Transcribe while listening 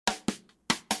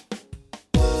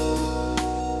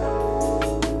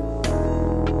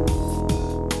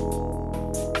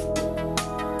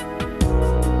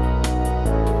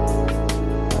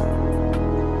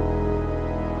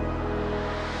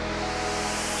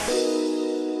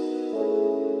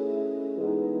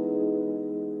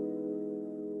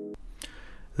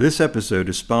This episode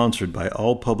is sponsored by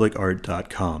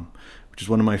allpublicart.com, which is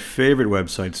one of my favorite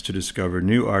websites to discover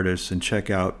new artists and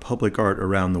check out public art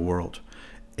around the world.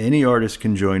 Any artist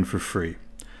can join for free.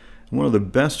 And one of the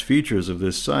best features of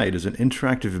this site is an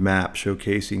interactive map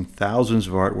showcasing thousands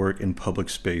of artwork in public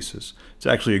spaces. It's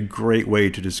actually a great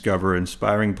way to discover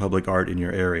inspiring public art in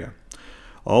your area.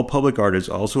 All Public Art is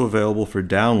also available for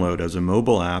download as a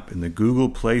mobile app in the Google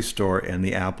Play Store and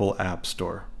the Apple App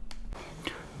Store.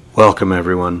 Welcome,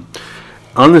 everyone.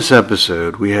 On this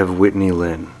episode, we have Whitney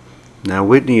Lin. Now,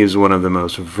 Whitney is one of the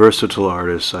most versatile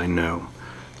artists I know.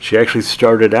 She actually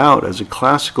started out as a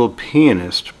classical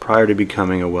pianist prior to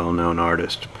becoming a well-known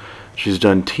artist. She's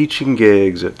done teaching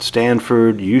gigs at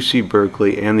Stanford, UC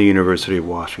Berkeley, and the University of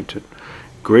Washington.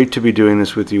 Great to be doing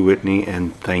this with you, Whitney,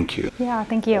 and thank you. Yeah,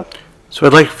 thank you. So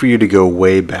I'd like for you to go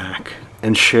way back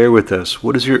and share with us,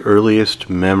 what is your earliest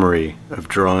memory of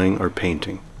drawing or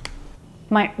painting?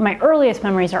 My earliest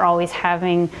memories are always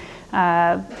having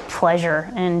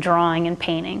pleasure in drawing and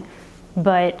painting,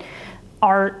 but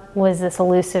art was this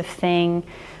elusive thing.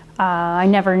 I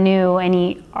never knew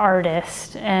any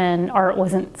artist, and art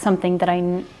wasn't something that I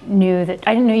knew that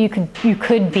I didn't know you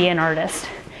could be an artist.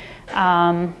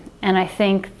 And I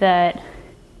think that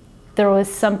there was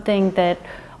something that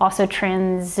also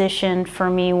transitioned for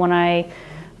me when I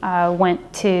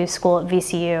went to school at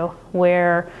VCU,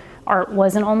 where art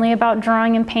wasn't only about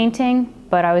drawing and painting,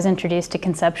 but I was introduced to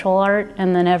conceptual art,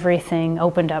 and then everything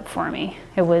opened up for me.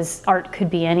 Art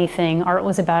could be anything. Art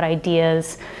was about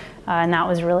ideas, and that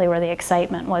was really where the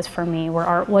excitement was for me, where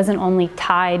art wasn't only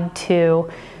tied to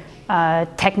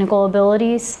technical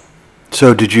abilities.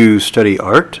 So did you study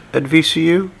art at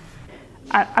VCU?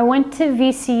 I went to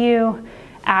VCU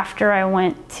after I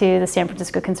went to the San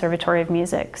Francisco Conservatory of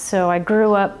Music. So I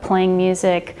grew up playing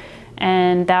music,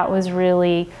 and that was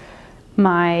really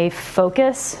my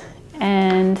focus.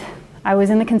 And I was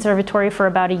in the conservatory for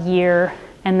about a year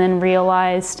and then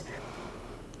realized,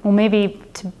 well, maybe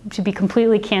to be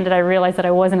completely candid, I realized that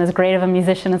I wasn't as great of a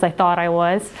musician as I thought I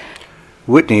was.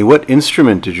 Whitney, what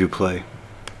instrument did you play?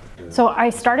 So I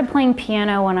started playing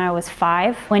piano when I was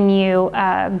 5. When you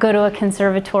go to a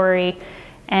conservatory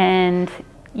and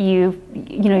you're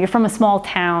from a small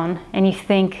town and you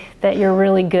think that you're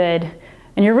really good,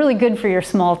 and you're really good for your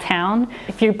small town.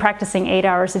 If you're practicing 8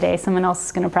 hours a day, someone else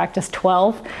is going to practice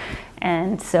 12.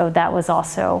 And so that was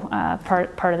also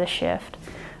part of the shift.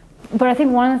 But I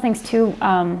think one of the things too,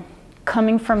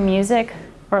 coming from music,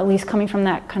 or at least coming from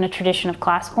that kind of tradition of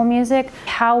classical music,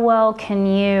 how well can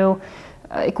you,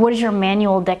 what is your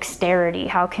manual dexterity?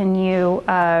 How can you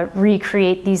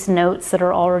recreate these notes that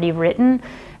are already written?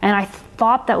 And I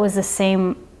thought that was the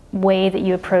same way that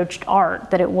you approached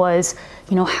art, that it was,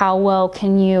 how well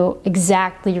can you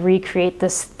exactly recreate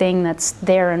this thing that's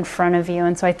there in front of you.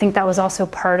 And so I think that was also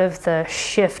part of the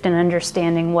shift in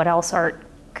understanding what else art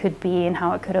could be and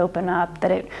how it could open up,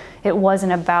 that it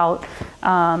wasn't about,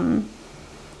 it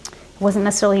wasn't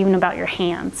necessarily even about your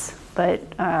hands, but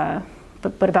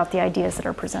about the ideas that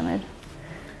are presented.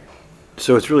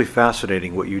 So it's really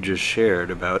fascinating what you just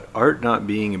shared about art not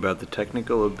being about the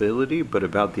technical ability, but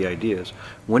about the ideas.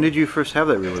 When did you first have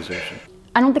that realization?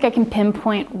 I don't think I can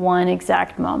pinpoint one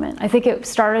exact moment. I think it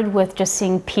started with just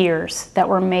seeing peers that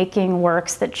were making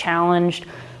works that challenged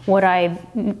what I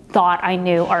thought I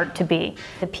knew art to be.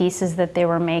 The pieces that they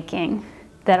were making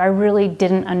that I really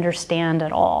didn't understand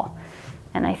at all.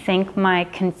 And I think my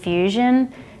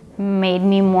confusion made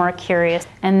me more curious.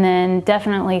 And then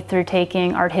definitely through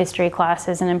taking art history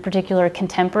classes, and in particular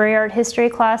contemporary art history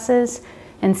classes,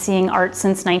 and seeing art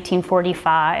since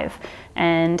 1945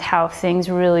 and how things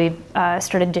really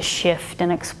started to shift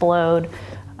and explode,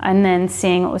 and then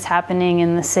seeing what was happening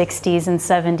in the 60s and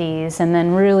 70s, and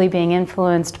then really being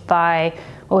influenced by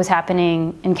what was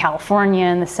happening in California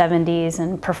in the 70s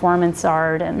and performance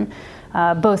art, and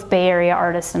both Bay Area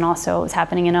artists, and also what was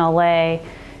happening in LA.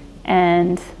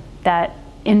 And that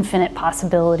infinite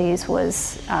possibilities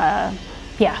was,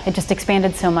 it just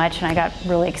expanded so much, and I got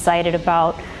really excited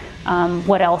about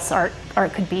what else art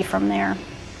could be from there.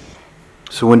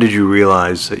 So when did you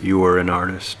realize that you were an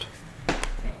artist?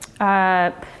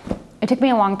 It took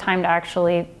me a long time to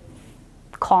actually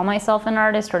call myself an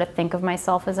artist or to think of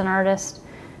myself as an artist.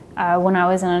 When I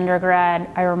was an undergrad,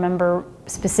 I remember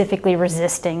specifically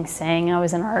resisting saying I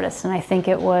was an artist, and I think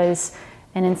it was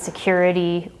an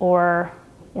insecurity or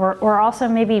also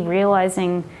maybe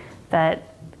realizing that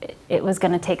it was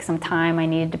going to take some time. I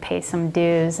needed to pay some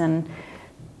dues, and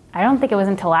I don't think it was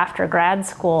until after grad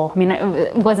school. I mean,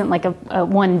 it wasn't like a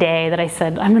one day that I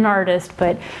said I'm an artist,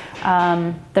 but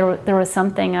there was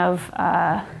something of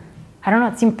I don't know,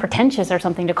 it seemed pretentious or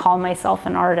something to call myself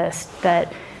an artist,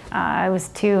 that It was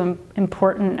too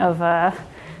important of a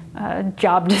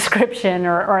job description,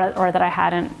 or that I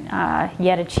hadn't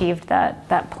yet achieved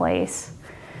that place.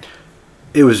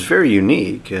 It was very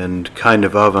unique and kind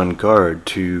of avant-garde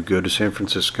to go to San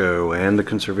Francisco and the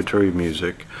Conservatory of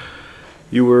Music.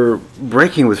 You were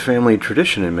breaking with family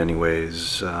tradition in many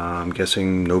ways. I'm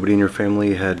guessing nobody in your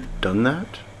family had done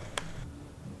that?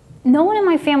 No one in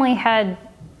my family had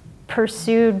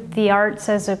pursued the arts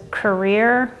as a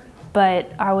career,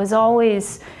 but I was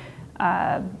always,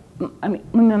 my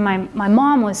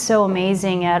mom was so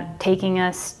amazing at taking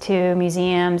us to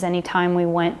museums anytime we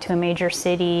went to a major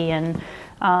city, and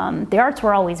the arts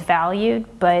were always valued,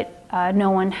 but no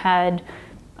one had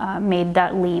made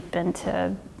that leap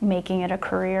into making it a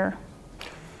career.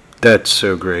 That's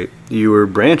so great. You were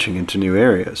branching into new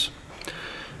areas.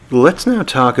 Let's now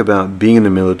talk about being in the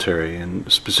military, and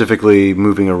specifically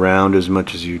moving around as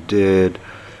much as you did.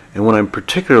 And what I'm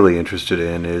particularly interested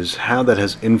in is how that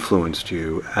has influenced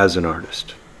you as an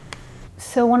artist.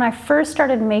 So when I first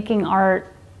started making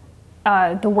art,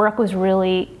 the work was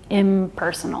really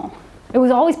impersonal. It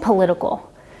was always political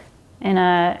in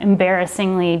an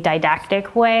embarrassingly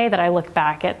didactic way that I look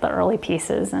back at the early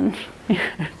pieces and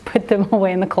put them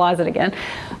away in the closet again.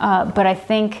 But I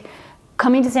think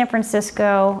coming to San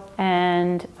Francisco,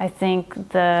 and I think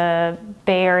the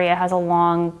Bay Area has a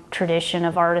long tradition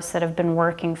of artists that have been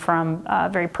working from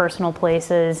very personal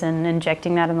places and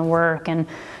injecting that in the work. And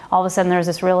all of a sudden there's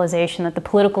this realization that the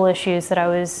political issues that I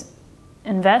was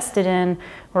invested in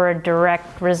were a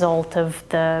direct result of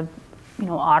the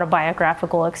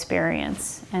autobiographical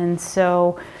experience. And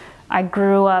so I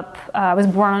grew up, I was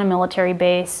born on a military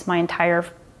base. My entire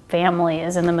family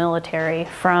is in the military,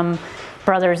 from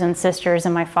brothers and sisters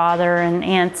and my father and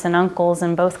aunts and uncles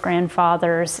and both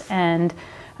grandfathers. And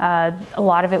a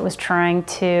lot of it was trying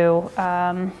to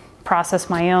process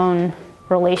my own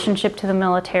relationship to the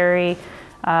military,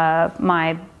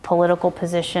 my political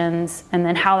positions, and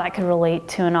then how that could relate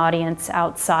to an audience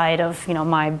outside of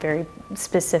my very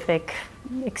specific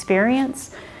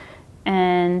experience.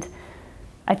 And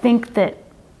I think that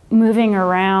moving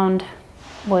around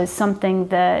was something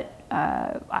that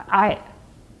I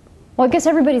guess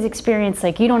everybody's experience,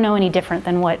 like, you don't know any different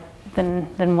than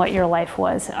what your life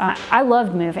was. I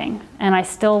loved moving, and I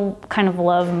still kind of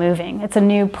love moving. It's a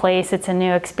new place, it's a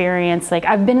new experience. Like,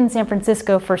 I've been in San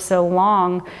Francisco for so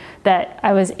long that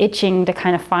I was itching to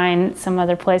kind of find some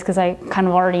other place, because I kind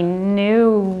of already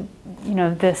knew,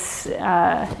 this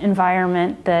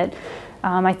environment, that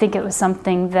I think it was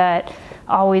something that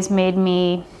always made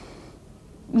me,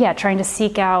 trying to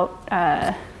seek out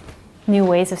new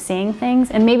ways of seeing things.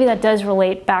 And maybe that does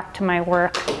relate back to my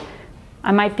work.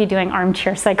 I might be doing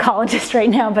armchair psychologist right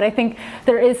now, but I think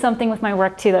there is something with my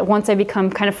work too, that once I become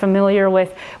kind of familiar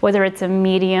with whether it's a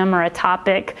medium or a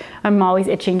topic, I'm always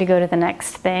itching to go to the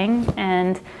next thing.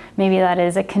 And maybe that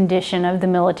is a condition of the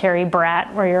military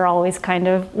brat, where you're always kind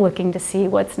of looking to see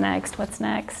what's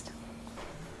next.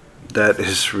 That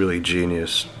is really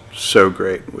genius. So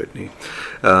great, Whitney.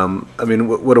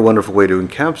 What a wonderful way to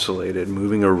encapsulate it.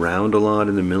 Moving around a lot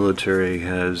in the military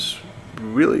has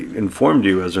really informed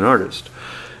you as an artist.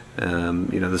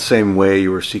 The same way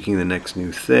you were seeking the next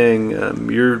new thing,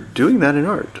 you're doing that in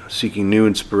art, seeking new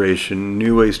inspiration,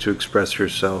 new ways to express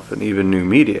yourself, and even new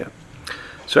media.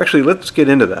 So actually, let's get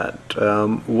into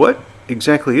that. What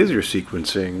exactly is your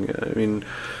sequencing?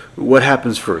 What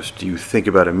happens first? Do you think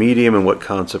about a medium and what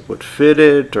concept would fit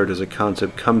it, or does a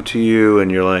concept come to you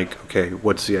and you're like, okay,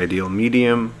 what's the ideal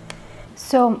medium?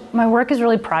 So my work is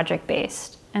really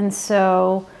project-based, and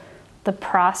so the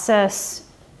process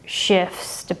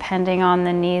shifts depending on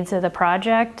the needs of the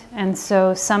project. And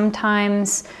so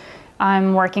sometimes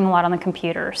I'm working a lot on the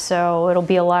computer, so it'll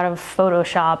be a lot of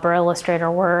Photoshop or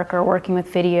Illustrator work or working with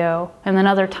video. And then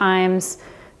other times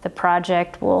the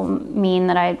project will mean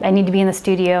that I need to be in the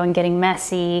studio and getting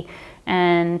messy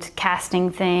and casting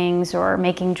things or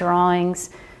making drawings.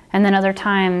 And then other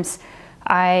times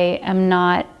I'm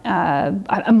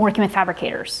working with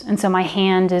fabricators, and so my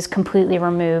hand is completely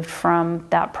removed from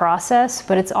that process,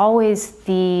 but it's always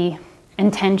the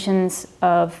intentions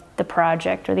of the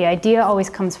project, or the idea always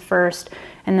comes first,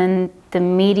 and then the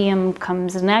medium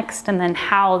comes next, and then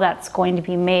how that's going to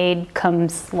be made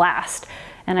comes last.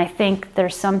 And I think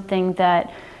there's something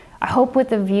that I hope with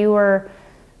the viewer,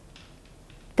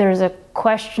 there's a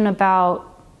question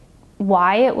about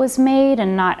why it was made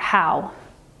and not how,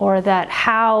 or that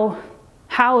how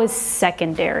is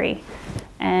secondary.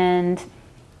 And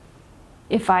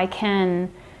if I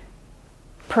can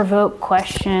provoke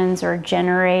questions or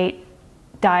generate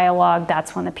dialogue,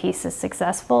 that's when the piece is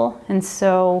successful. And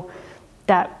so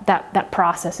that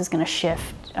process is going to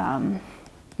shift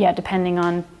depending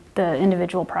on the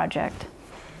individual project.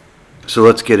 So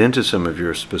let's get into some of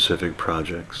your specific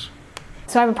projects.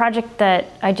 So I have a project that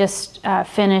I just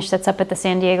finished that's up at the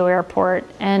San Diego airport,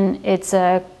 and it's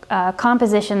a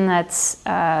composition that's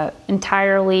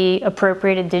entirely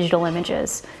appropriated digital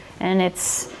images. And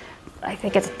I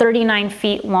think it's 39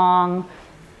 feet long.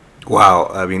 Wow,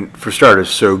 I mean, for starters,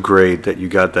 so great that you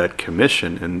got that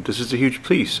commission, and this is a huge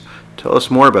piece. Tell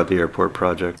us more about the airport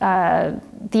project.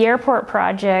 The airport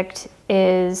project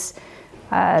is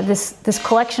this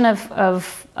collection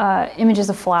of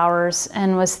images of flowers,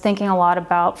 and was thinking a lot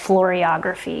about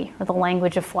floriography, or the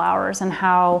language of flowers, and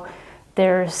how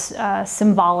there's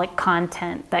symbolic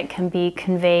content that can be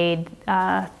conveyed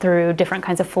through different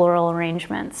kinds of floral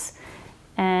arrangements.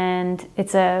 And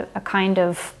it's a kind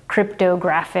of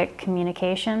cryptographic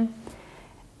communication.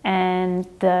 And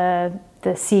the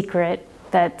secret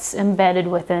that's embedded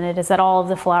within it is that all of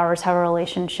the flowers have a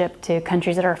relationship to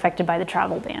countries that are affected by the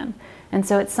travel ban. And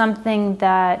so it's something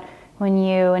that when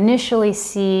you initially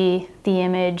see the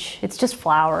image, it's just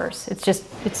flowers.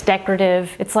 It's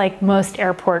decorative. It's like most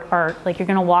airport art. Like, you're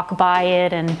gonna walk by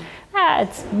it and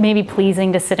it's maybe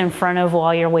pleasing to sit in front of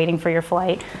while you're waiting for your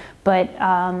flight. But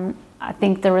I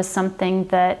think there was something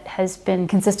that has been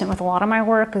consistent with a lot of my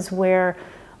work, is where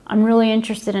I'm really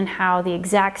interested in how the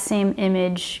exact same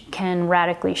image can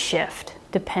radically shift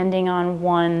depending on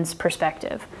one's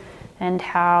perspective, and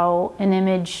how an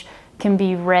image can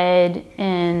be read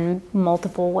in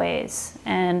multiple ways.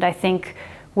 And I think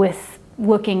with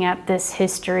looking at this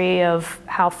history of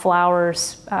how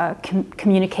flowers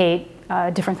communicate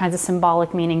different kinds of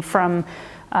symbolic meaning, from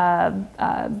how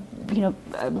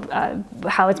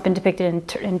it's been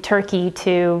depicted in Turkey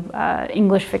to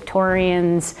English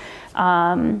Victorians,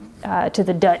 to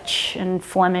the Dutch and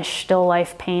Flemish still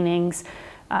life paintings,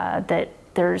 that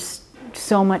there's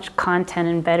so much content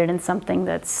embedded in something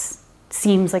that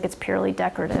seems like it's purely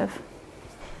decorative.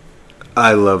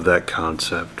 I love that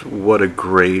concept. What a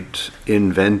great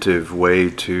inventive way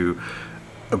to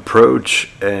approach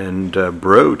and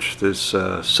broach this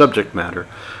subject matter.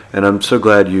 And I'm so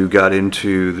glad you got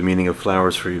into the meaning of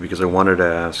flowers for you, because I wanted to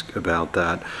ask about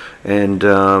that. And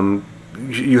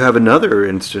you have another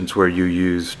instance where you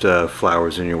used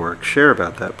flowers in your work. Share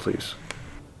about that, please.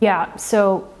 Yeah,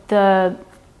 so the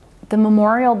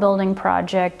memorial building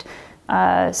project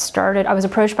started. I was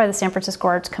approached by the San Francisco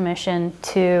Arts Commission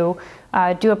to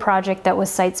do a project that was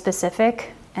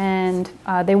site-specific, and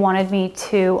they wanted me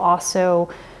to also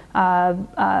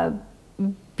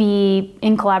be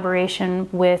in collaboration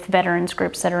with veterans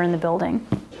groups that are in the building.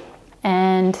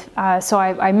 And so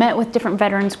I met with different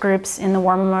veterans groups in the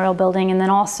War Memorial Building, and then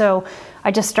also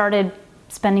I just started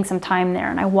spending some time there.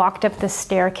 And I walked up this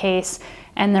staircase,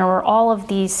 and there were all of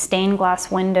these stained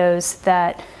glass windows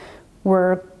that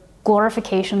were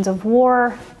glorifications of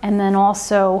war, and then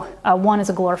also one is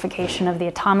a glorification of the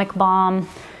atomic bomb.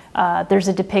 There's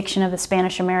a depiction of the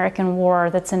Spanish-American War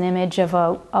that's an image of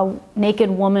a naked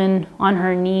woman on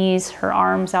her knees, her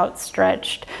arms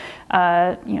outstretched,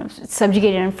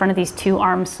 subjugated in front of these two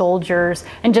armed soldiers,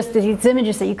 and just these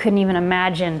images that you couldn't even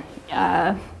imagine,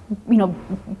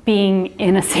 being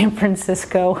in a San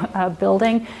Francisco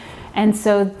building. And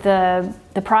so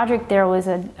the project there was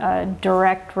a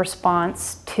direct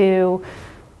response to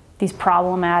these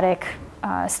problematic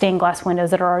stained glass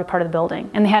windows that are already part of the building.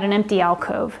 And they had an empty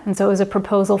alcove. And so it was a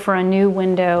proposal for a new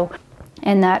window,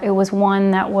 and that it was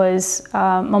one that was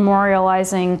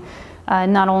memorializing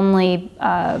not only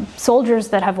soldiers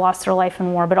that have lost their life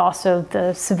in war, but also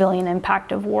the civilian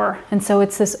impact of war. And so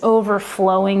it's this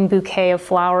overflowing bouquet of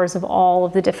flowers of all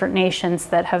of the different nations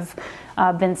that have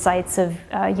been sites of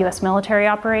US military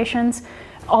operations.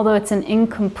 Although it's an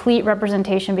incomplete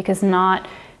representation, because not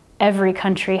every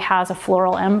country has a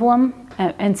floral emblem.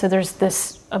 And so there's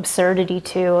this absurdity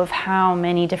too of how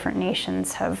many different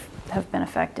nations have been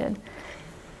affected.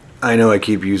 I know I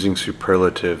keep using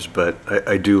superlatives, but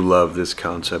I do love this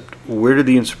concept. Where did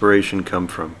the inspiration come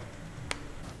from?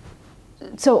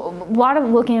 So a lot of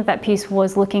looking at that piece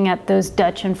was looking at those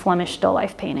Dutch and Flemish still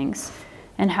life paintings,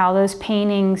 and how those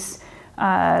paintings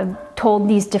told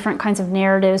these different kinds of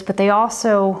narratives, but they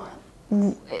also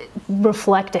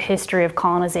reflect a history of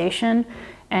colonization,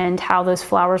 and how those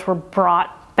flowers were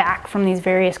brought back from these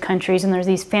various countries, and there's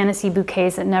these fantasy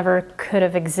bouquets that never could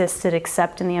have existed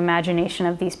except in the imagination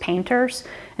of these painters.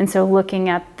 And so looking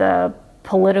at the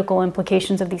political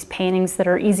implications of these paintings that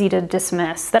are easy to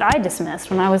dismiss, that I dismissed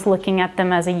when I was looking at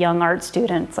them as a young art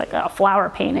student. It's like, oh, flower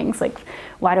paintings, like,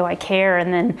 why do I care?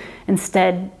 And then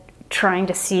instead trying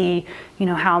to see,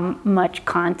 how much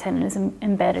content is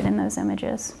embedded in those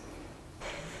images.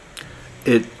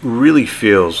 It really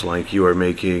feels like you are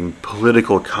making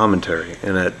political commentary,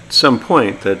 and at some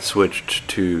point that switched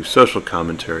to social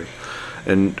commentary.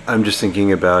 And I'm just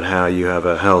thinking about how you have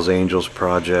a Hell's Angels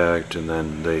project, and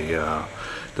then the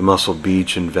Muscle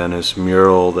Beach in Venice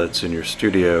mural that's in your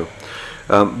studio.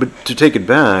 But to take it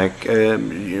back,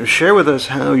 share with us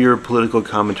how your political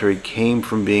commentary came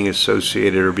from being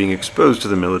associated or being exposed to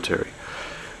the military.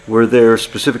 Were there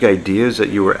specific ideas that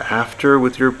you were after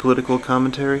with your political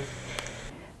commentary?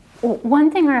 One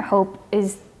thing I hope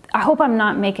I'm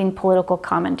not making political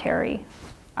commentary.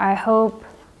 I hope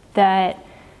that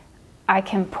I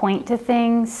can point to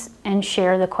things and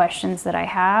share the questions that I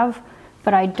have,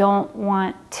 but I don't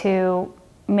want to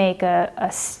make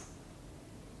a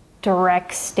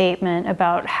direct statement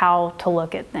about how to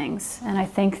look at things. And I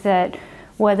think that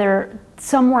whether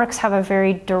some works have a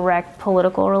very direct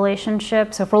political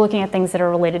relationship, so if we're looking at things that are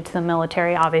related to the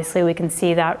military, obviously we can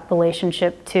see that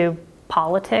relationship to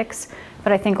politics,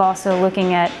 but I think also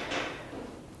looking at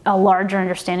a larger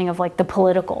understanding of like the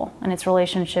political and its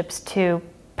relationships to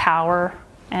power,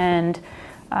 and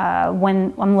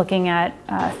when I'm looking at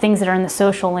things that are in the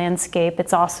social landscape,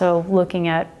 it's also looking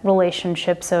at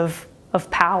relationships of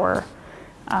power,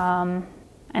 and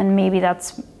maybe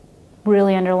that's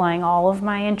really underlying all of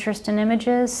my interest in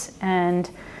images. And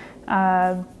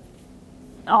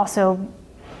also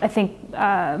I think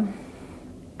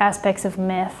aspects of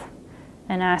myth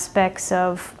and aspects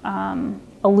of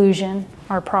illusion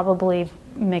are probably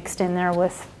mixed in there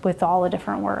with all the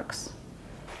different works.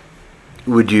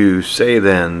 Would you say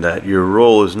then that your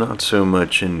role is not so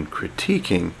much in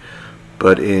critiquing,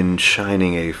 but in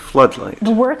shining a floodlight?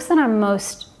 The works that I'm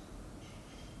most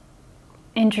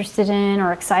interested in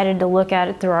or excited to look at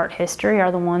it through art history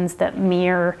are the ones that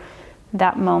mirror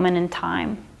that moment in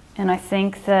time. And I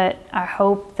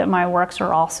hope that my works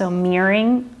are also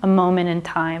mirroring a moment in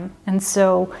time. And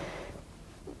so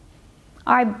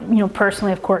I,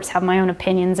 personally, of course, have my own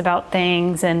opinions about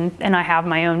things, and I have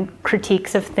my own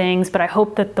critiques of things, but I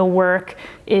hope that the work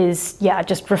is,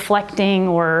 just reflecting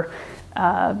or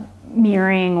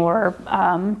mirroring or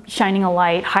shining a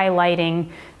light, highlighting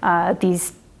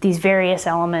these various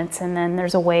elements, and then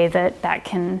there's a way that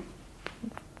can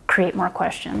create more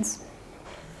questions.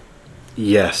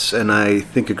 Yes, and I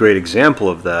think a great example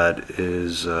of that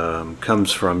is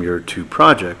comes from your two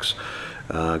projects,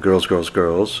 Girls, Girls,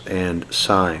 Girls, and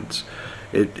Signs.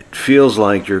 It feels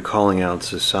like you're calling out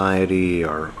society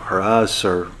or us,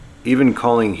 or even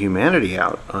calling humanity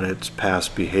out on its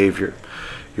past behavior.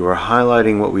 You are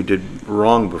highlighting what we did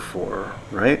wrong before,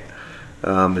 right?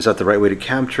 Is that the right way to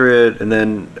capture it? And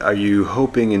then are you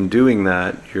hoping in doing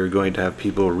that you're going to have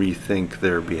people rethink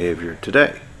their behavior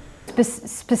today?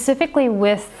 Specifically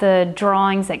with the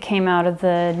drawings that came out of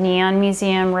the Neon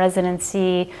Museum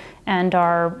residency and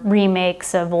our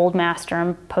remakes of Old Master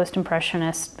and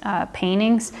Post-Impressionist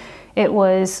paintings, it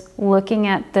was looking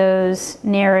at those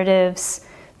narratives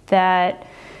that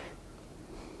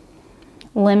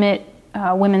limit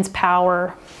women's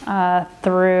power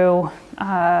through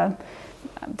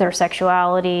their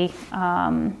sexuality,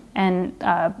 and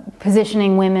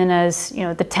positioning women as,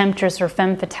 the temptress or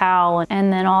femme fatale,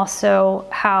 and then also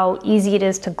how easy it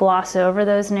is to gloss over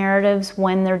those narratives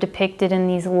when they're depicted in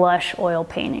these lush oil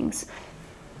paintings.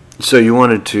 So you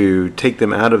wanted to take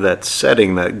them out of that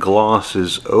setting that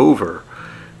glosses over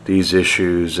these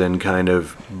issues and kind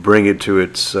of bring it to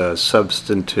its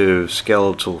substantive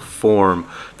skeletal form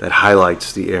that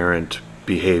highlights the errant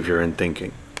behavior and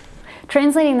thinking.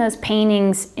 Translating those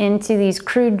paintings into these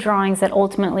crude drawings that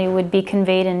ultimately would be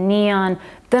conveyed in neon,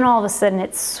 then all of a sudden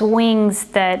it swings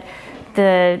that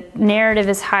the narrative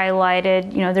is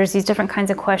highlighted, there's these different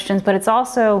kinds of questions, but it's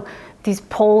also these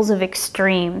poles of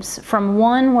extremes, from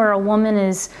one where a woman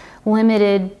is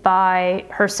limited by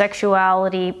her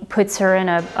sexuality, puts her in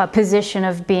a position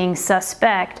of being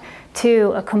suspect,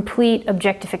 to a complete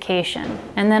objectification.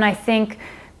 And then I think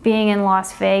being in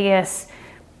Las Vegas,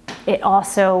 it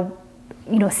also,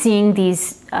 seeing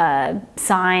these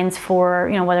signs for,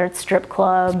 whether it's strip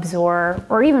clubs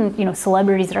or even,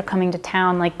 celebrities that are coming to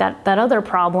town, like that other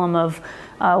problem of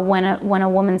when a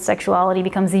woman's sexuality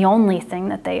becomes the only thing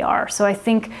that they are. So I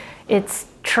think it's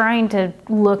trying to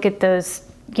look at those,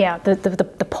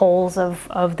 the poles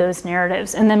of those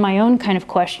narratives, and then my own kind of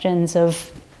questions of,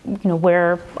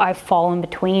 where I fall in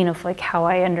between, of like how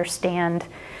I understand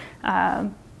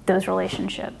those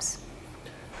relationships.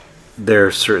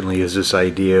 There certainly is this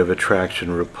idea of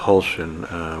attraction repulsion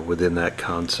within that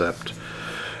concept.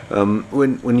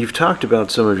 When you've talked about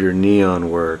some of your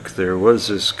neon work, there was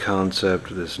this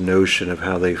concept, this notion of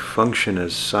how they function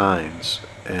as signs,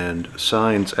 and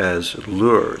signs as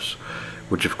lures,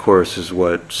 which of course is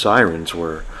what sirens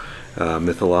were.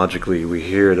 Mythologically, we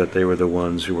hear that they were the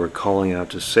ones who were calling out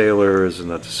to sailors and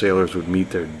that the sailors would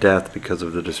meet their death because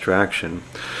of the distraction.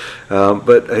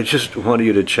 But I just wanted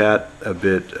you to chat a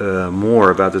bit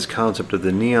more about this concept of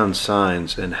the neon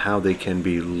signs and how they can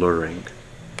be luring.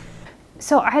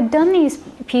 So I had done these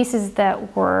pieces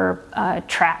that were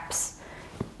traps,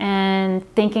 and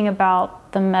thinking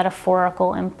about the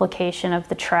metaphorical implication of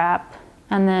the trap,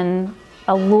 and then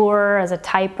a lure as a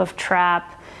type of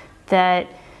trap that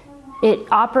it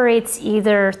operates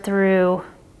either through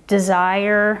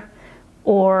desire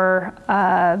or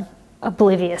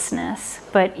obliviousness,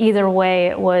 but either way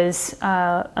it was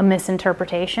a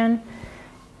misinterpretation.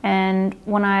 And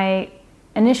when I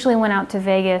initially went out to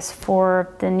Vegas for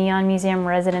the Neon Museum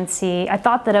residency, I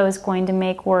thought that I was going to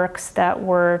make works that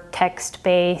were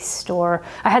text-based, or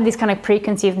I had these kind of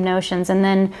preconceived notions. And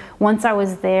then once I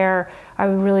was there, I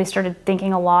really started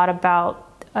thinking a lot about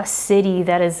a city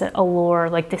that is allure,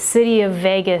 like the city of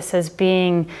Vegas as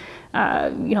being,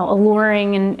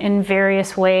 alluring in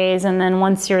various ways. And then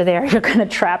once you're there, you're kind of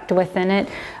trapped within it.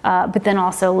 But then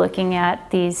also looking at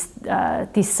these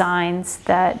signs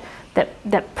that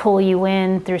pull you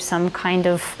in through some kind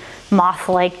of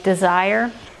moth-like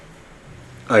desire.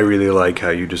 I really like how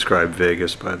you describe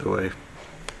Vegas, by the way.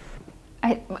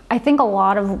 I think a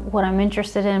lot of what I'm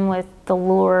interested in with the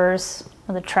lures,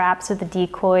 or the traps, or the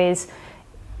decoys,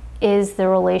 is the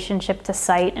relationship to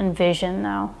sight and vision,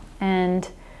 though. And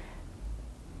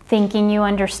thinking you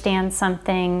understand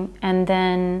something, and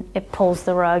then it pulls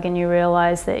the rug and you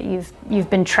realize that you've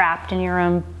been trapped in your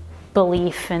own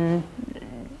belief and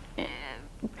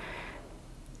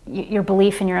your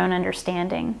belief in your own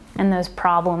understanding and those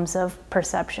problems of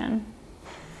perception.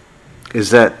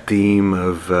 Is that theme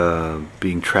of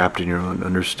being trapped in your own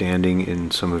understanding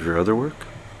in some of your other work?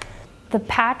 The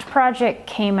patch project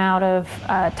came out of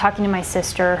talking to my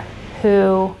sister,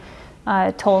 who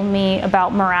told me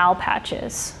about morale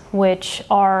patches, which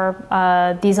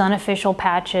are these unofficial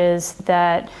patches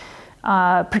that,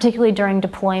 particularly during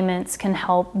deployments, can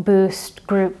help boost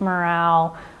group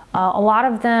morale. A lot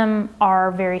of them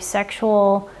are very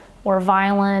sexual or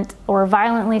violent or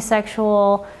violently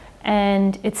sexual,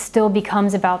 and it still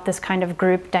becomes about this kind of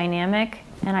group dynamic.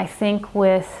 And I think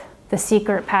with the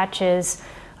secret patches,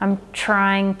 I'm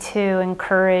trying to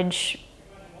encourage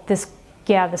this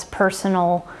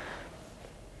personal,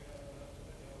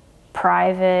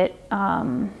 private,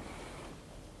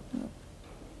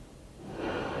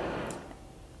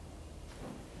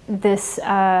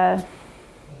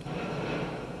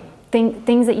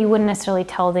 things that you wouldn't necessarily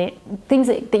things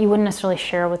that you wouldn't necessarily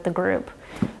share with the group.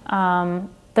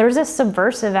 There's a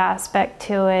subversive aspect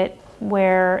to it,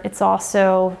 where it's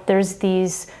also, there's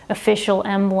these official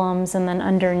emblems, and then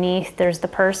underneath there's the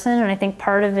person. And I think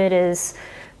part of it is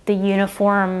the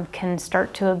uniform can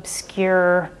start to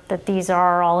obscure that these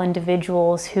are all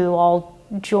individuals who all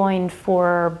joined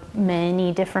for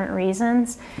many different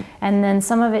reasons. And then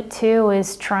some of it too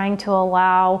is trying to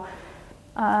allow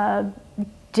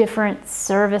different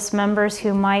service members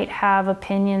who might have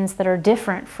opinions that are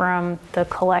different from the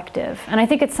collective. And I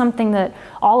think it's something that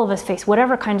all of us face,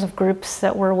 whatever kinds of groups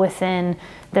that we're within.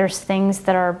 There's things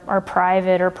that are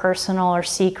private or personal or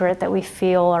secret that we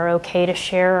feel are okay to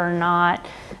share or not.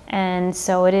 And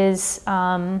so it is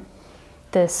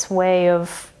this way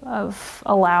of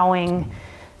allowing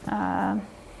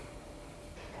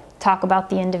talk about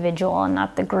the individual and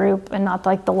not the group, and not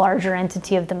like the larger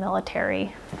entity of the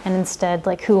military, and instead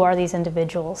like who are these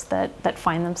individuals that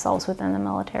find themselves within the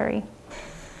military.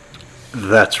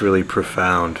 That's really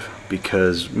profound,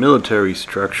 because military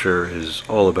structure is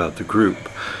all about the group.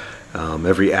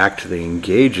 Every act they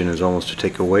engage in is almost to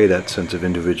take away that sense of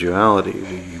individuality,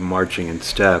 the marching in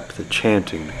step, the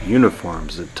chanting, the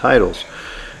uniforms, the titles.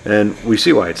 And we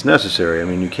see why it's necessary. I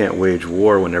mean, you can't wage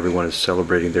war when everyone is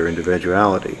celebrating their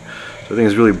individuality. So I think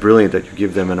it's really brilliant that you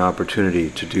give them an opportunity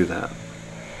to do that.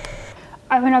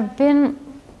 I mean, I've been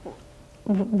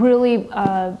really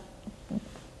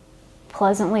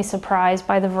pleasantly surprised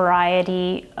by the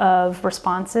variety of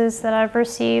responses that I've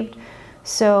received.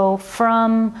 So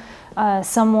from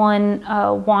someone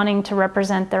wanting to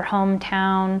represent their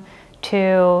hometown,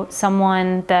 to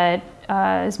someone that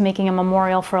is making a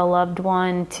memorial for a loved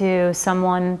one, to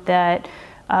someone that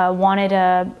wanted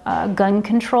a gun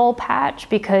control patch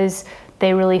because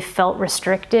they really felt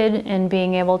restricted in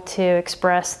being able to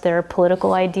express their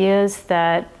political ideas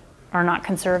that are not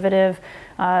conservative.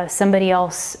 Somebody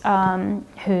else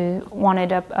who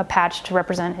wanted a patch to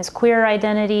represent his queer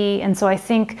identity. And so I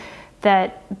think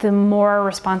that the more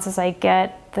responses I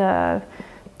get, the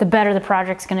the better the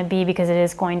project's going to be, because it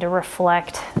is going to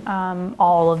reflect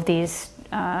all of these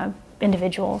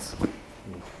individuals.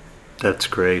 That's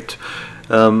great.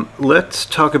 Let's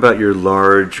talk about your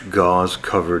large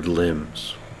gauze-covered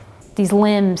limbs. These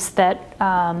limbs that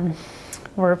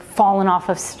were fallen off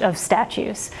of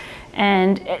statues.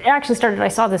 And it actually started, I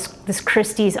saw this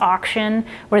Christie's auction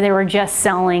where they were just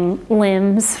selling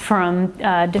limbs from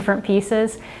different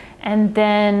pieces. And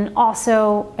then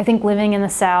also, I think living in the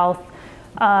South,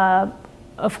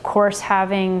 of course,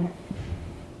 having,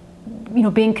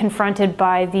 being confronted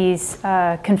by these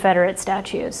Confederate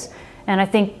statues. And I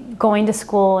think going to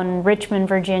school in Richmond,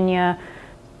 Virginia,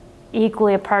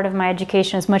 equally a part of my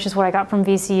education, as much as what I got from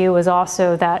VCU, was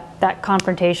also that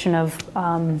confrontation of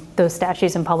those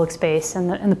statues in public space,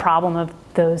 and the problem of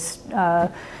those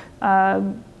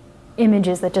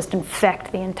images that just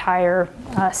infect the entire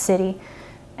city.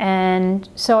 And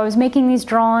so I was making these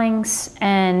drawings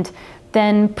and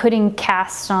then putting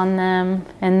casts on them,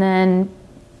 and then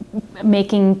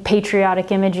making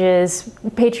patriotic images,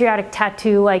 patriotic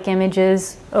tattoo-like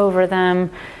images over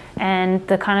them, and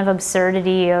the kind of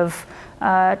absurdity of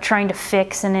trying to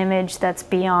fix an image that's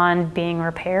beyond being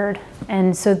repaired.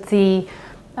 And so the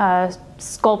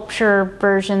sculpture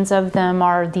versions of them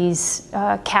are these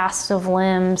casts of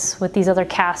limbs with these other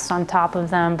casts on top of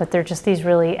them, but they're just these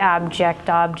really abject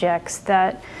objects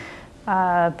that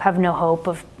have no hope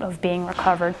of being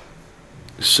recovered.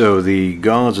 So the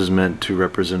gauze is meant to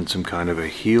represent some kind of a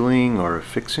healing or a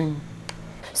fixing?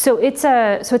 So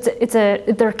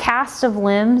they're casts of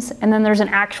limbs, and then there's an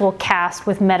actual cast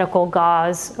with medical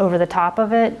gauze over the top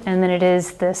of it, and then it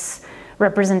is this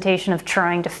representation of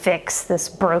trying to fix this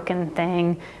broken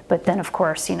thing. But then, of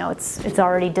course, it's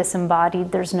already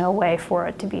disembodied. There's no way for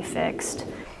it to be fixed.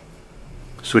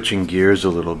 Switching gears a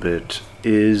little bit,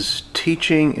 is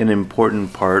teaching an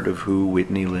important part of who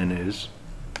Whitney Lynn is?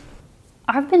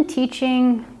 I've been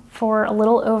teaching for a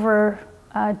little over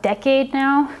a decade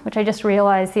now, which I just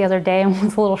realized the other day and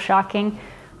was a little shocking.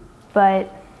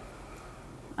 But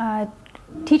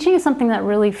teaching is something that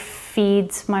really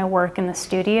feeds my work in the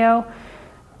studio.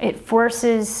 It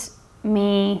forces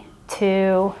me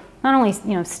to not only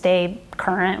stay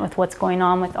current with what's going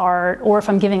on with art, or if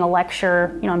I'm giving a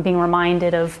lecture, I'm being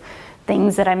reminded of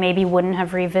things that I maybe wouldn't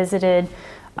have revisited,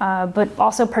 but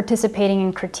also participating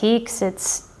in critiques.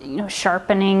 It's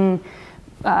sharpening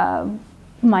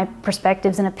my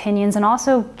perspectives and opinions, and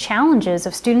also challenges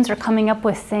of students are coming up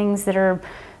with things that are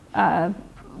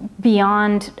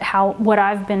beyond what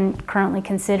I've been currently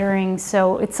considering.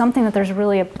 So it's something that there's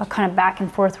really a kind of back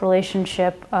and forth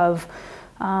relationship of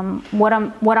what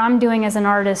I'm doing as an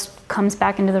artist comes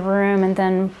back into the room, and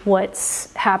then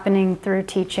what's happening through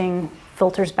teaching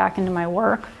filters back into my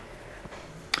work.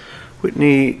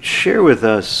 Whitney, share with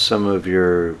us some of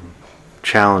your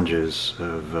challenges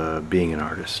of being an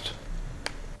artist.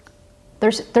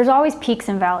 There's always peaks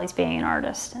and valleys being an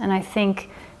artist, and I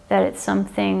think that it's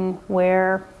something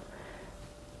where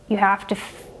you have to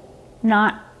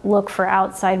not look for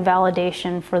outside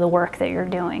validation for the work that you're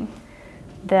doing.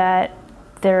 That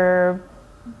there's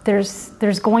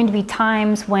going to be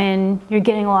times when you're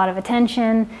getting a lot of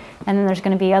attention, and then there's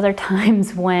going to be other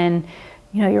times when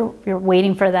you're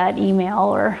waiting for that email,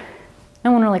 or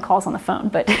no one really calls on the phone,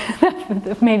 but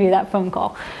maybe that phone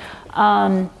call.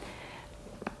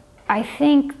 I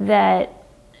think that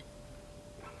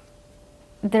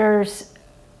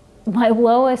my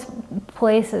lowest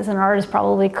place as an artist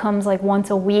probably comes like once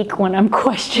a week when I'm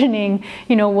questioning,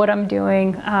 what I'm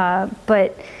doing.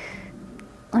 But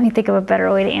let me think of a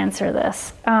better way to answer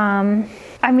this. I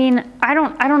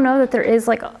don't know that there is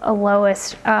like a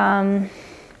lowest. I'm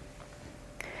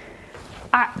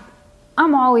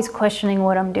always questioning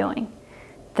what I'm doing.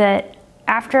 That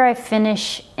after I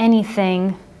finish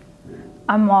anything,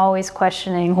 I'm always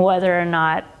questioning whether or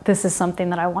not this is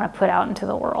something that I want to put out into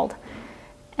the world.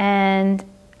 And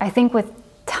I think with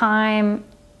time,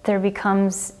 I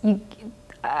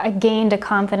gained a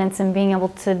confidence in being able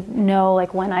to know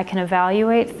like when I can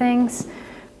evaluate things,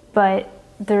 but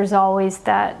there's always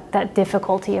that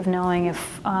difficulty of knowing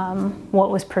if what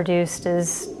was produced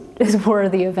is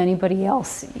worthy of anybody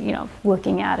else,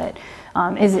 looking at it.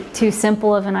 Is it too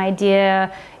simple of an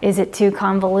idea? Is it too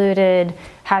convoluted?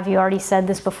 Have you already said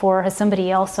this before? Has somebody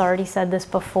else already said this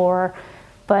before?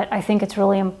 But I think it's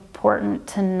really important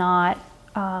to not,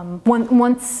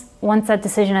 once that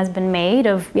decision has been made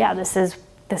of, this is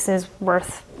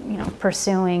worth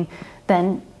pursuing,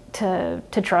 then to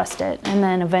trust it, and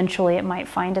then eventually it might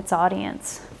find its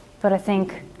audience. But I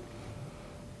think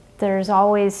there's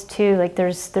always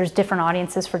there's different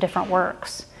audiences for different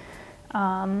works.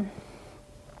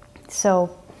 So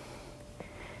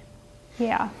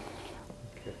Yeah.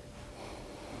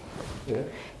 Yeah.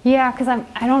 Yeah, because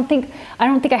I don't think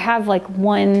I have like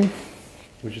one.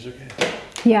 Which is okay.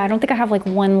 Yeah, I don't think I have like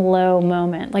one low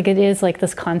moment. Like it is like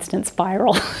this constant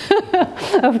spiral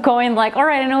of going like, all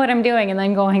right, I know what I'm doing, and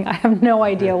then going, I have no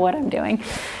idea what I'm doing.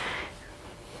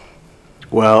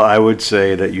 Well, I would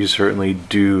say that you certainly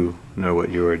do know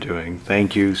what you are doing.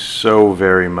 Thank you so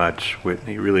very much,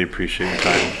 Whitney. Really appreciate your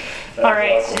time. All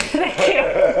right, thank you.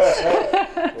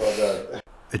 Well done.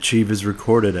 Achieve is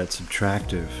recorded at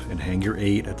Subtractive in Hangar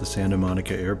 8 at the Santa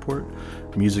Monica Airport.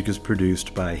 Music is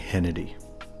produced by Hennedy.